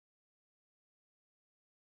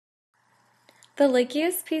The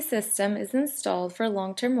LakeESP system is installed for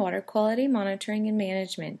long-term water quality monitoring and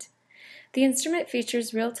management. The instrument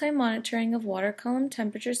features real-time monitoring of water column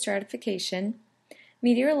temperature stratification,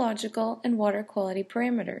 meteorological, and water quality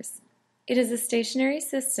parameters. It is a stationary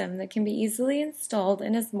system that can be easily installed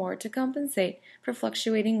and has more to compensate for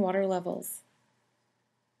fluctuating water levels.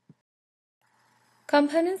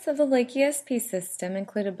 Components of the LakeESP system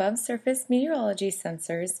include above-surface meteorology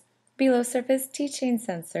sensors, below-surface T-chain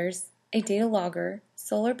sensors, a data logger,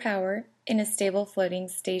 solar power, and a stable floating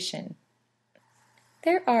station.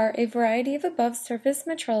 There are a variety of above-surface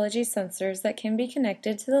metrology sensors that can be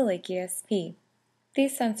connected to the LakeESP.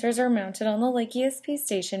 These sensors are mounted on the LakeESP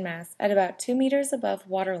station mast at about 2 meters above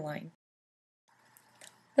waterline.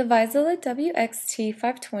 The Vizsla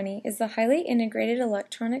WXT520 is a highly integrated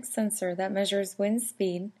electronic sensor that measures wind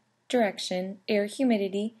speed, direction, air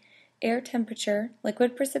humidity, air temperature,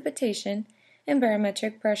 liquid precipitation, and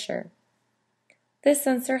barometric pressure. This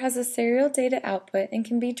sensor has a serial data output and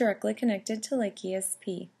can be directly connected to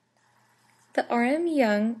LakeESP. The RM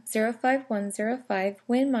Young 05105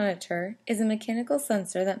 wind monitor is a mechanical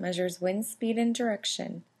sensor that measures wind speed and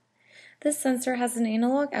direction. This sensor has an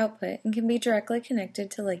analog output and can be directly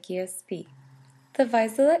connected to LakeESP. The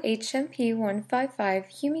Vizsla HMP155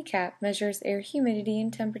 HumiCap measures air humidity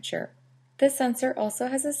and temperature. This sensor also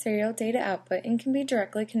has a serial data output and can be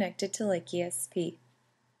directly connected to LakeESP.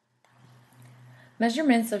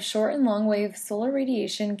 Measurements of short and long wave solar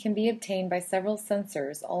radiation can be obtained by several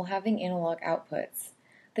sensors, all having analog outputs.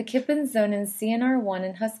 The Kippen-Zonen CNR1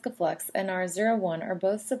 and Huscaflux NR01 are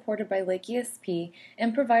both supported by LakeESP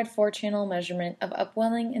and provide 4-channel measurement of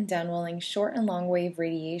upwelling and downwelling short and long wave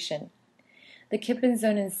radiation. The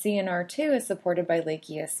Kippen-Zonen CNR2 is supported by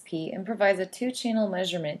LakeESP and provides a 2-channel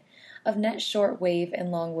measurement of net short wave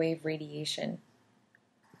and long wave radiation.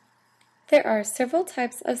 There are several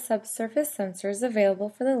types of subsurface sensors available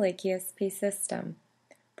for the LakeESP system.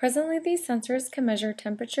 Presently, these sensors can measure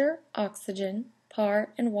temperature, oxygen,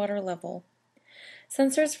 PAR, and water level.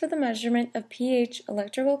 Sensors for the measurement of pH,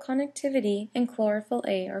 electrical conductivity, and chlorophyll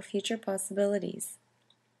A are future possibilities.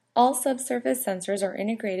 All subsurface sensors are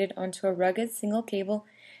integrated onto a rugged single-cable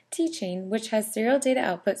T-chain which has serial data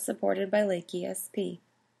output supported by LakeESP.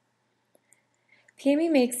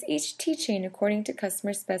 PME makes each T-chain according to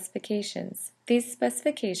customer specifications. These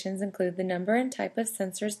specifications include the number and type of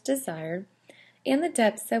sensors desired and the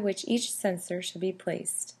depths at which each sensor should be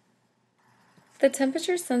placed. The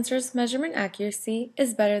temperature sensor's measurement accuracy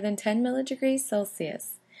is better than 10 milligrees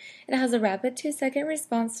Celsius. It has a rapid 2-second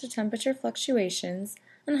response to temperature fluctuations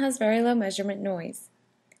and has very low measurement noise.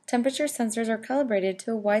 Temperature sensors are calibrated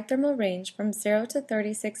to a wide thermal range from 0 to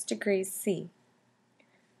 36 degrees C.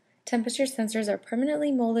 Temperature sensors are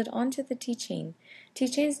permanently molded onto the T-chain.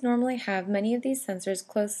 T-chains normally have many of these sensors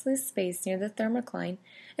closely spaced near the thermocline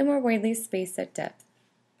and more widely spaced at depth.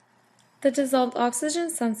 The dissolved oxygen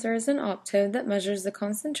sensor is an optode that measures the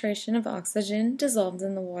concentration of oxygen dissolved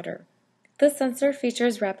in the water. This sensor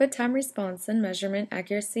features rapid time response and measurement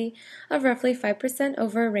accuracy of roughly 5%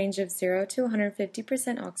 over a range of 0 to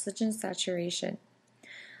 150% oxygen saturation.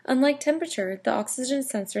 Unlike temperature, the oxygen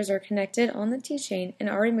sensors are connected on the T-chain and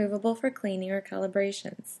are removable for cleaning or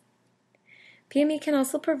calibrations. PME can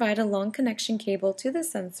also provide a long connection cable to the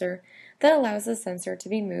sensor that allows the sensor to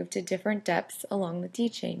be moved to different depths along the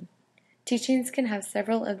T-chain. T-chains can have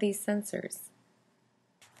several of these sensors.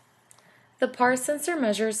 The PAR sensor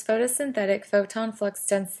measures photosynthetic photon flux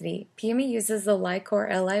density. PME uses the LICOR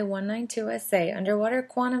LI192SA underwater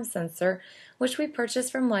quantum sensor, which we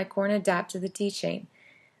purchased from LICOR and adapt to the T-chain.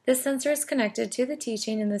 This sensor is connected to the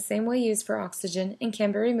T-chain in the same way used for oxygen and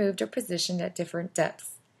can be removed or positioned at different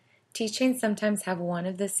depths. T-chains sometimes have one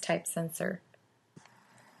of this type sensor.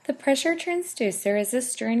 The pressure transducer is a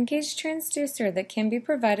strain gauge transducer that can be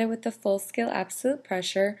provided with a full-scale absolute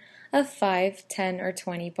pressure of 5, 10, or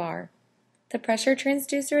 20 bar. The pressure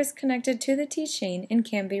transducer is connected to the T-chain and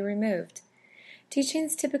can be removed.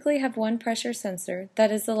 T-chains typically have one pressure sensor,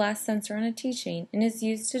 that is the last sensor on a T-chain, and is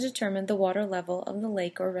used to determine the water level of the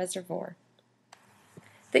lake or reservoir.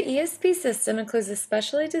 The ESP system includes a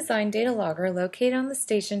specially designed data logger located on the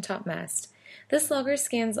station topmast. This logger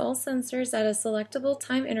scans all sensors at a selectable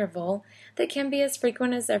time interval that can be as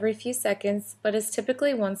frequent as every few seconds, but is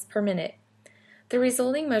typically once per minute. The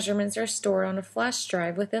resulting measurements are stored on a flash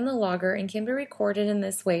drive within the logger and can be recorded in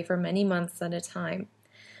this way for many months at a time.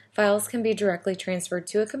 Files can be directly transferred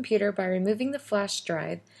to a computer by removing the flash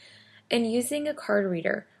drive and using a card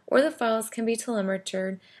reader, or the files can be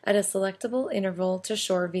telemetered at a selectable interval to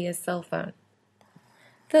shore via cell phone.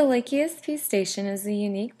 The LakeESP station is a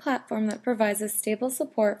unique platform that provides a stable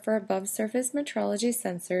support for above-surface meteorology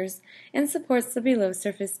sensors and supports the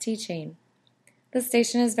below-surface T-chain. The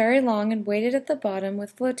station is very long and weighted at the bottom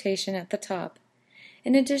with flotation at the top.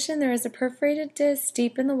 In addition, there is a perforated disc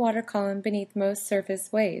deep in the water column beneath most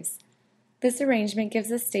surface waves. This arrangement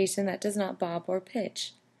gives a station that does not bob or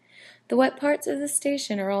pitch. The wet parts of the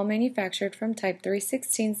station are all manufactured from type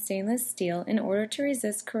 316 stainless steel in order to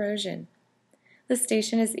resist corrosion. The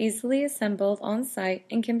station is easily assembled on site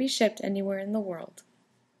and can be shipped anywhere in the world.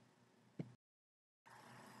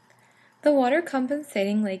 The water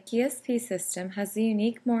compensating LakeESP system has a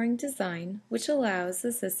unique mooring design which allows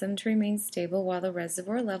the system to remain stable while the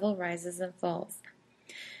reservoir level rises and falls.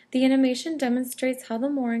 The animation demonstrates how the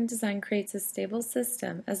mooring design creates a stable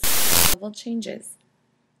system as the level changes.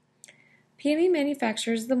 PME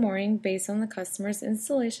manufactures the mooring based on the customer's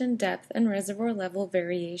installation depth and reservoir level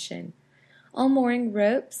variation. All mooring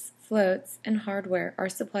ropes, floats, and hardware are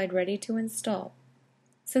supplied ready to install.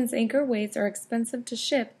 Since anchor weights are expensive to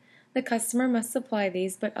ship, the customer must supply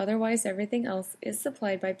these, but otherwise everything else is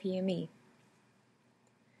supplied by PME.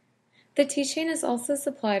 The T-chain is also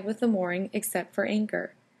supplied with the mooring except for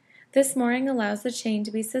anchor. This mooring allows the chain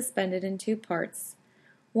to be suspended in two parts,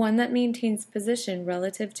 one that maintains position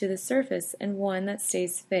relative to the surface and one that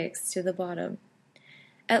stays fixed to the bottom.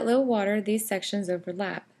 At low water, these sections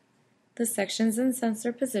overlap. The sections and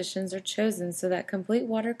sensor positions are chosen so that complete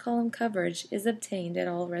water column coverage is obtained at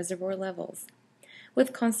all reservoir levels,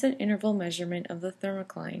 with constant interval measurement of the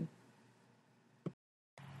thermocline.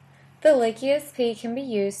 The LakeESP can be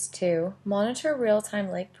used to monitor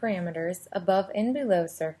real-time lake parameters above and below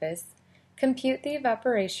surface, compute the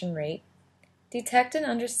evaporation rate, detect and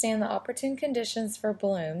understand the opportune conditions for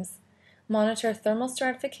blooms, monitor thermal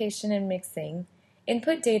stratification and mixing,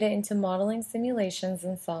 input data into modeling simulations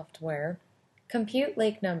and software, compute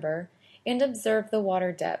lake number, and observe the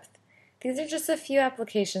water depth. These are just a few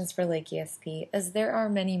applications for LakeESP, as there are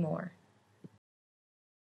many more.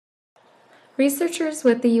 Researchers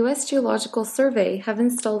with the U.S. Geological Survey have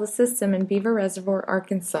installed a system in Beaver Reservoir,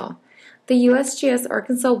 Arkansas. The USGS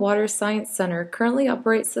Arkansas Water Science Center currently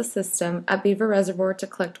operates the system at Beaver Reservoir to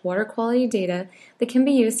collect water quality data that can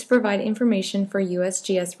be used to provide information for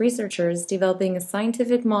USGS researchers developing a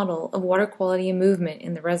scientific model of water quality and movement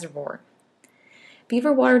in the reservoir.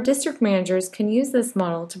 Beaver Water District managers can use this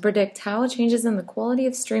model to predict how changes in the quality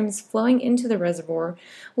of streams flowing into the reservoir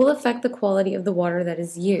will affect the quality of the water that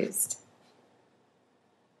is used.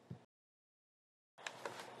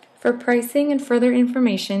 For pricing and further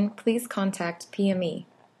information, please contact PME.